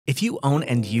If you own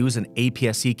and use an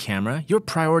APS-C camera, your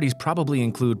priorities probably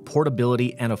include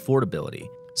portability and affordability.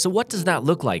 So what does that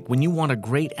look like when you want a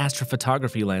great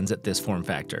astrophotography lens at this form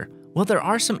factor? Well, there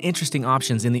are some interesting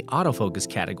options in the autofocus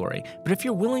category, but if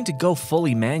you're willing to go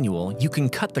fully manual, you can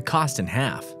cut the cost in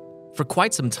half. For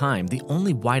quite some time, the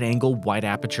only wide-angle,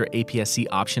 wide-aperture APS-C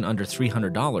option under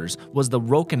 $300 was the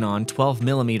Rokinon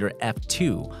 12mm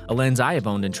f2, a lens I have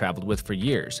owned and traveled with for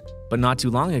years. But not too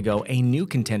long ago, a new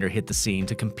contender hit the scene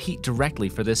to compete directly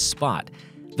for this spot,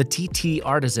 the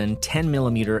TTArtisan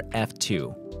 10mm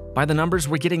f2. By the numbers,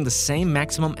 we're getting the same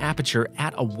maximum aperture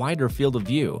at a wider field of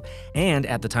view, and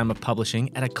at the time of publishing,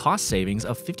 at a cost savings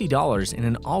of $50 in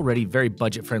an already very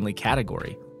budget-friendly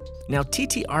category. Now,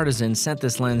 TTArtisan sent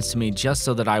this lens to me just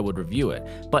so that I would review it,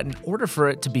 but in order for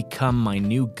it to become my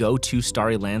new go-to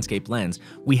starry landscape lens,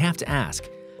 we have to ask,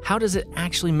 how does it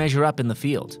actually measure up in the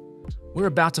field? We're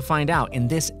about to find out in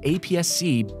this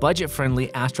APS-C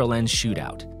budget-friendly Astro Lens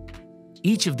shootout.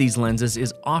 Each of these lenses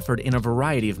is offered in a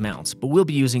variety of mounts, but we'll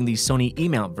be using the Sony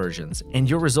E-mount versions, and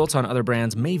your results on other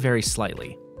brands may vary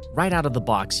slightly. Right out of the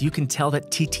box, you can tell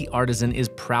that TTArtisan is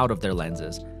proud of their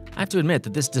lenses. I have to admit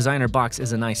that this designer box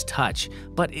is a nice touch,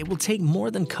 but it will take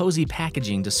more than cozy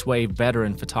packaging to sway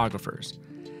veteran photographers.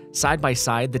 Side by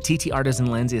side, the TTArtisan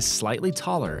lens is slightly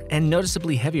taller and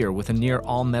noticeably heavier with a near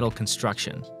all-metal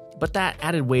construction. But that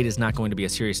added weight is not going to be a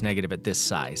serious negative at this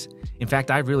size. In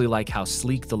fact, I really like how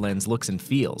sleek the lens looks and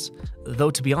feels.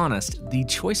 Though to be honest, the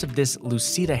choice of this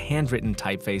Lucida handwritten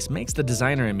typeface makes the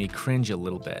designer in me cringe a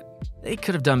little bit. They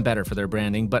could have done better for their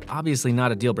branding, but obviously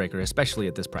not a deal breaker, especially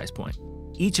at this price point.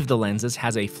 Each of the lenses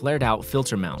has a flared-out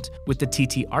filter mount, with the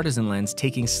TTArtisan lens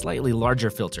taking slightly larger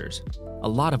filters. A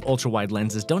lot of ultra-wide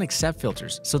lenses don't accept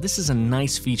filters, so this is a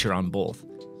nice feature on both.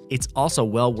 It's also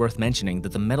well worth mentioning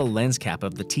that the metal lens cap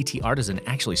of the TTArtisan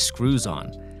actually screws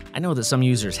on. I know that some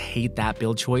users hate that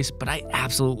build choice, but I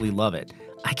absolutely love it.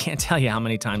 I can't tell you how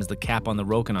many times the cap on the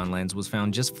Rokinon lens was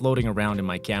found just floating around in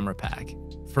my camera pack.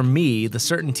 For me, the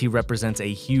certainty represents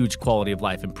a huge quality of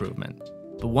life improvement.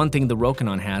 But one thing the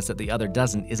Rokinon has that the other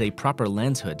doesn't is a proper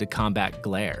lens hood to combat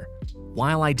glare.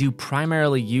 While I do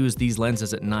primarily use these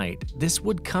lenses at night, this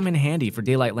would come in handy for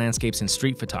daylight landscapes and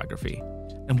street photography.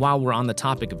 And while we're on the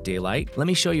topic of daylight, let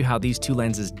me show you how these two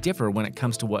lenses differ when it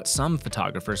comes to what some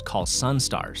photographers call sun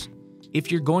stars.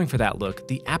 If you're going for that look,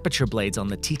 the aperture blades on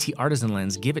the TTArtisan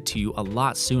lens give it to you a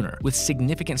lot sooner, with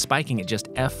significant spiking at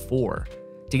just f4.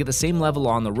 To get the same level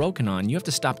on the Rokinon, you have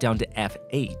to stop down to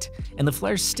f8, and the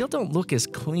flares still don't look as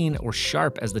clean or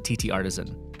sharp as the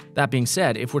TTArtisan. That being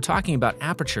said, if we're talking about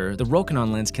aperture, the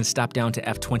Rokinon lens can stop down to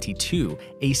f22,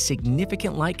 a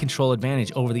significant light control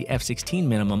advantage over the f16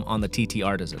 minimum on the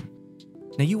TTArtisan.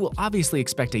 Now, you will obviously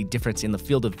expect a difference in the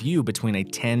field of view between a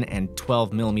 10 and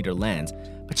 12mm lens,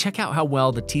 but check out how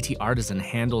well the TTArtisan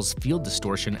handles field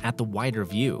distortion at the wider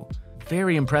view.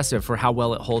 Very impressive for how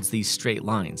well it holds these straight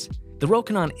lines. The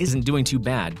Rokinon isn't doing too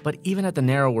bad, but even at the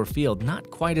narrower field, not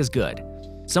quite as good.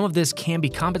 Some of this can be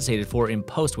compensated for in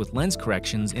post with lens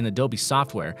corrections in Adobe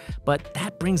software, but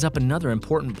that brings up another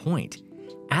important point.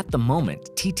 At the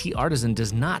moment, TTArtisan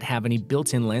does not have any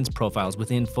built-in lens profiles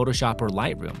within Photoshop or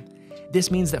Lightroom. This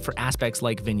means that for aspects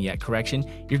like vignette correction,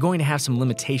 you're going to have some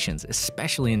limitations,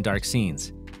 especially in dark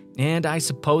scenes. And I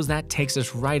suppose that takes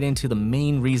us right into the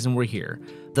main reason we're here,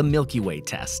 the Milky Way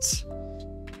tests.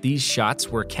 These shots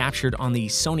were captured on the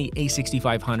Sony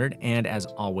a6500, and as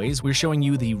always, we're showing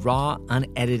you the raw,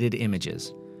 unedited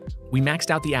images. We maxed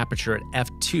out the aperture at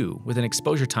f2 with an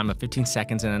exposure time of 15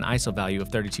 seconds and an ISO value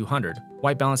of 3200,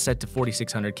 white balance set to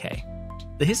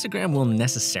 4600K. The histogram will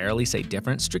necessarily say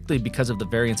different strictly because of the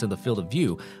variance of the field of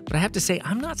view, but I have to say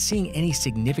I'm not seeing any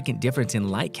significant difference in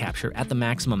light capture at the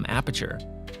maximum aperture.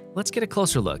 Let's get a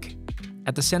closer look.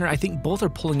 At the center, I think both are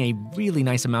pulling a really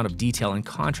nice amount of detail and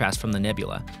contrast from the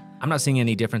nebula. I'm not seeing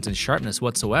any difference in sharpness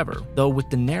whatsoever, though with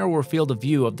the narrower field of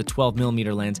view of the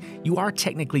 12mm lens, you are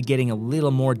technically getting a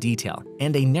little more detail,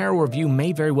 and a narrower view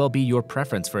may very well be your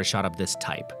preference for a shot of this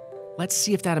type. Let's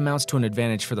see if that amounts to an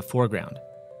advantage for the foreground.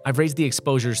 I've raised the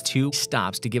exposures 2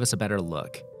 stops to give us a better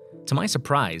look. To my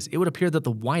surprise, it would appear that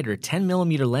the wider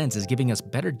 10mm lens is giving us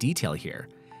better detail here.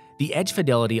 The edge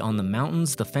fidelity on the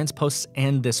mountains, the fence posts,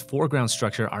 and this foreground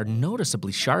structure are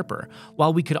noticeably sharper,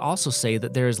 while we could also say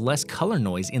that there is less color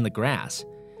noise in the grass.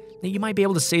 Now, you might be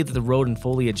able to say that the road and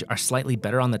foliage are slightly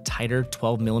better on the tighter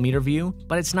 12mm view,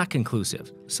 but it's not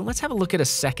conclusive. So let's have a look at a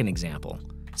second example.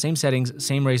 Same settings,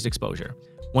 same raised exposure.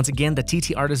 Once again, the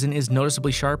TTArtisan is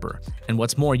noticeably sharper, and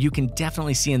what's more, you can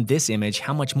definitely see in this image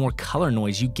how much more color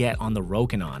noise you get on the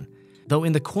Rokinon. Though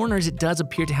in the corners it does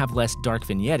appear to have less dark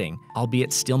vignetting,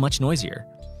 albeit still much noisier.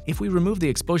 If we remove the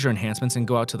exposure enhancements and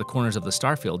go out to the corners of the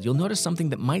star field, you'll notice something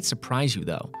that might surprise you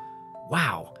though.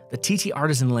 Wow, the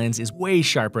TTArtisan lens is way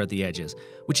sharper at the edges,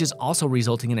 which is also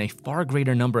resulting in a far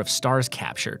greater number of stars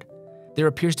captured. There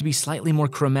appears to be slightly more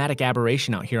chromatic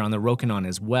aberration out here on the Rokinon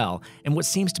as well, and what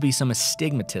seems to be some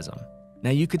astigmatism.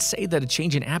 Now you could say that a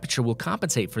change in aperture will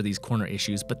compensate for these corner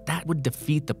issues, but that would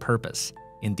defeat the purpose.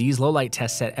 In these low-light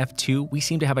tests at f2, we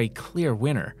seem to have a clear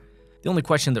winner. The only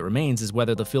question that remains is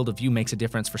whether the field of view makes a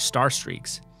difference for star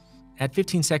streaks. At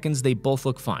 15 seconds, they both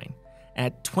look fine.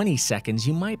 At 20 seconds,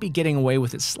 you might be getting away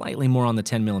with it slightly more on the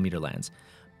 10mm lens.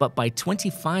 But by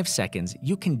 25 seconds,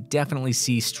 you can definitely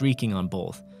see streaking on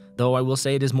both, though I will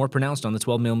say it is more pronounced on the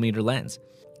 12mm lens.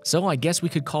 So I guess we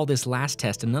could call this last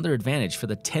test another advantage for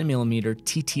the 10mm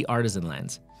TTArtisan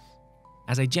lens.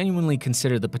 As I genuinely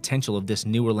consider the potential of this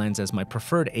newer lens as my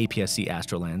preferred APS-C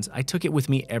Astro lens, I took it with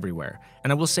me everywhere.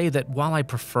 And I will say that while I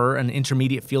prefer an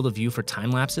intermediate field of view for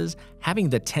time lapses, having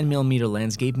the 10mm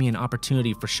lens gave me an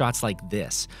opportunity for shots like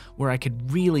this, where I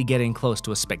could really get in close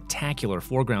to a spectacular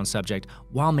foreground subject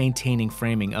while maintaining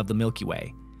framing of the Milky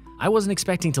Way. I wasn't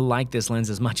expecting to like this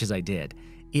lens as much as I did.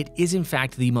 It is in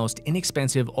fact the most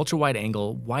inexpensive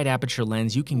ultra-wide-angle, wide-aperture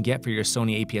lens you can get for your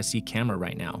Sony APS-C camera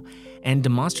right now, and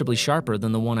demonstrably sharper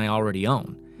than the one I already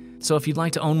own. So if you'd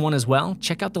like to own one as well,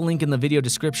 check out the link in the video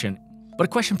description. But a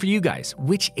question for you guys,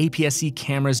 which APS-C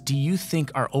cameras do you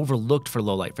think are overlooked for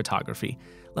low-light photography?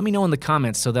 Let me know in the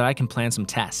comments so that I can plan some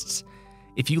tests.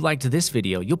 If you liked this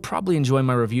video, you'll probably enjoy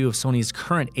my review of Sony's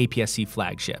current APS-C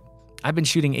flagship. I've been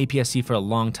shooting APS-C for a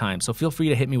long time, so feel free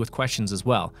to hit me with questions as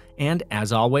well. And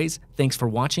as always, thanks for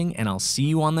watching, and I'll see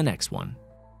you on the next one.